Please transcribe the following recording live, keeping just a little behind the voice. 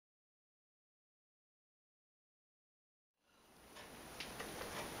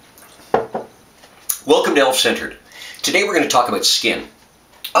Welcome to Elf-Centered. Today we're going to talk about skin.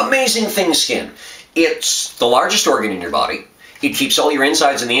 Amazing thing, skin. It's the largest organ in your body. It keeps all your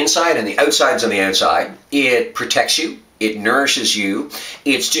insides on the inside and the outsides on the outside. It protects you. It nourishes you.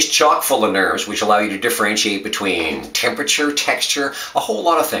 It's just chock full of nerves, which allow you to differentiate between temperature, texture, a whole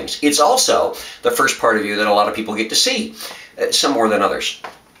lot of things. It's also the first part of you that a lot of people get to see, some more than others.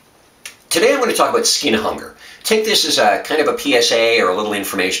 Today I'm going to talk about skin hunger. Take this as a kind of a PSA or a little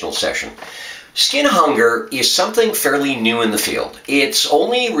informational session. Skin hunger is something fairly new in the field. It's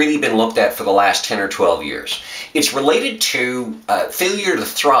only really been looked at for the last 10 or 12 years. It's related to failure to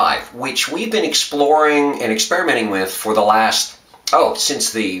thrive, which we've been exploring and experimenting with for the last,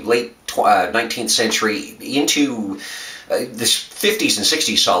 since the late 19th century into the 50s and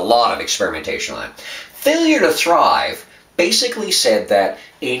 60s saw a lot of experimentation on it. Failure to thrive basically said that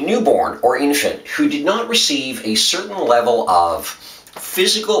a newborn or infant who did not receive a certain level of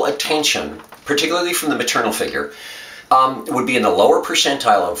physical attention, particularly from the maternal figure, would be in the lower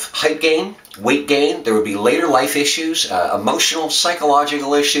percentile of height gain, weight gain. There would be later life issues, emotional,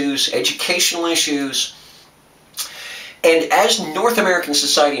 psychological issues, educational issues. And as North American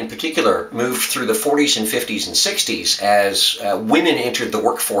society in particular moved through the 40s and 50s and 60s, as women entered the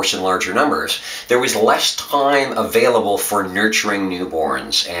workforce in larger numbers, there was less time available for nurturing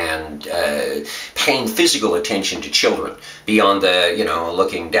newborns and paying physical attention to children beyond the,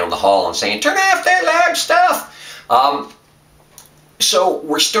 looking down the hall and saying, "Turn off that loud stuff." So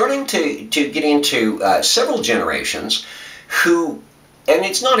we're starting to get into several generations who, and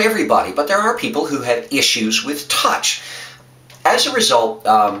it's not everybody, but there are people who have issues with touch. As a result,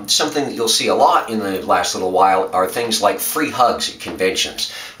 something that you'll see a lot in the last little while are things like free hugs at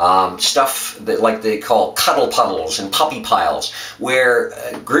conventions. Stuff that like they call cuddle puddles and puppy piles, where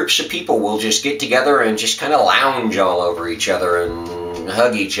groups of people will just get together and just kind of lounge all over each other and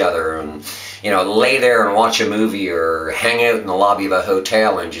hug each other and, lay there and watch a movie or hang out in the lobby of a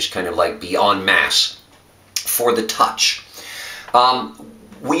hotel and just kind of like be en masse for the touch.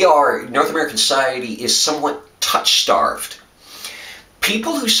 North American society is somewhat touch-starved.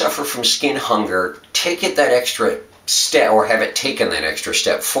 People who suffer from skin hunger take it that extra step, or have it taken that extra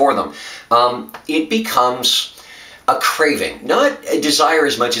step for them. It becomes a craving, not a desire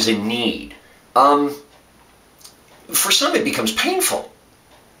as much as a need. For some it becomes painful.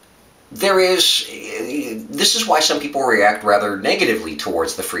 This is why some people react rather negatively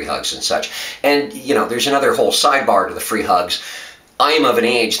towards the free hugs and such. And, there's another whole sidebar to the free hugs. I am of an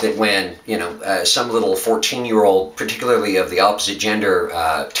age that when, some little 14-year-old, particularly of the opposite gender,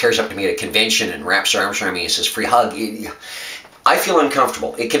 tears up to me at a convention and wraps her arms around me and says, "Free hug," I feel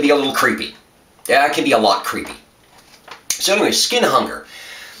uncomfortable. It can be a little creepy. Yeah, it can be a lot creepy. So anyway, skin hunger.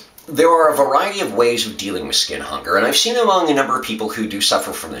 There are a variety of ways of dealing with skin hunger, and I've seen among a number of people who do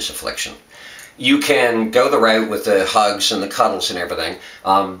suffer from this affliction. You can go the route with the hugs and the cuddles and everything.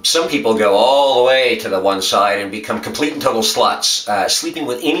 Some people go all the way to the one side and become complete and total sluts, sleeping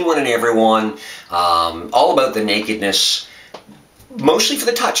with anyone and everyone, all about the nakedness, mostly for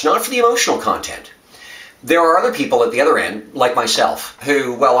the touch, not for the emotional content. There are other people at the other end, like myself,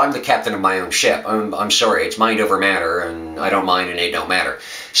 who, well, I'm the captain of my own ship. I'm sorry, it's mind over matter, and I don't mind and it don't matter.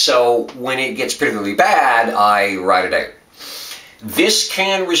 So when it gets particularly bad, I ride it out. This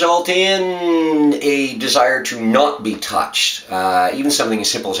can result in a desire to not be touched. Even something as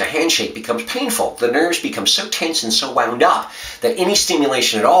simple as a handshake becomes painful. The nerves become so tense and so wound up that any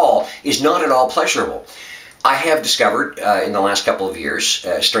stimulation at all is not at all pleasurable. I have discovered in the last couple of years,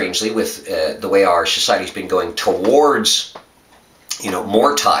 strangely, with the way our society's been going towards,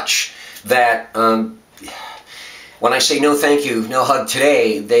 more touch, that when I say no thank you, no hug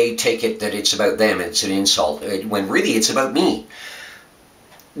today, they take it that it's about them, it's an insult, when really it's about me.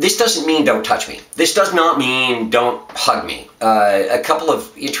 This doesn't mean don't touch me. This does not mean don't hug me. A couple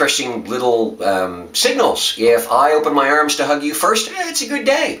of interesting little signals. If I open my arms to hug you first, it's a good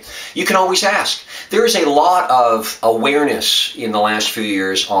day. You can always ask. There is a lot of awareness in the last few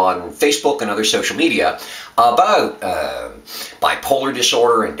years on Facebook and other social media about bipolar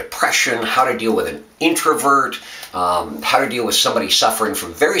disorder and depression, how to deal with an introvert, how to deal with somebody suffering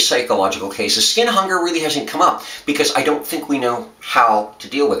from very psychological cases. Skin hunger really hasn't come up because I don't think we know how to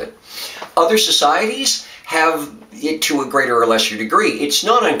deal with it. Other societies have it to a greater or lesser degree. It's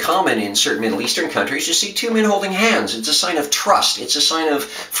not uncommon in certain Middle Eastern countries to see two men holding hands. It's a sign of trust. It's a sign of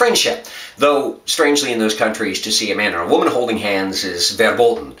friendship. Though, strangely in those countries, to see a man and a woman holding hands is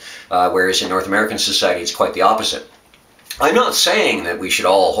verboten, whereas in North American society it's quite the opposite. I'm not saying that we should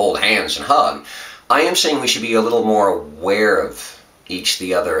all hold hands and hug. I am saying we should be a little more aware of each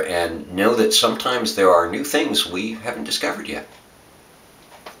the other and know that sometimes there are new things we haven't discovered yet.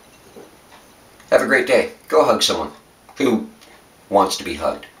 Have a great day. Go hug someone who wants to be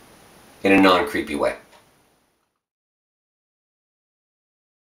hugged in a non-creepy way.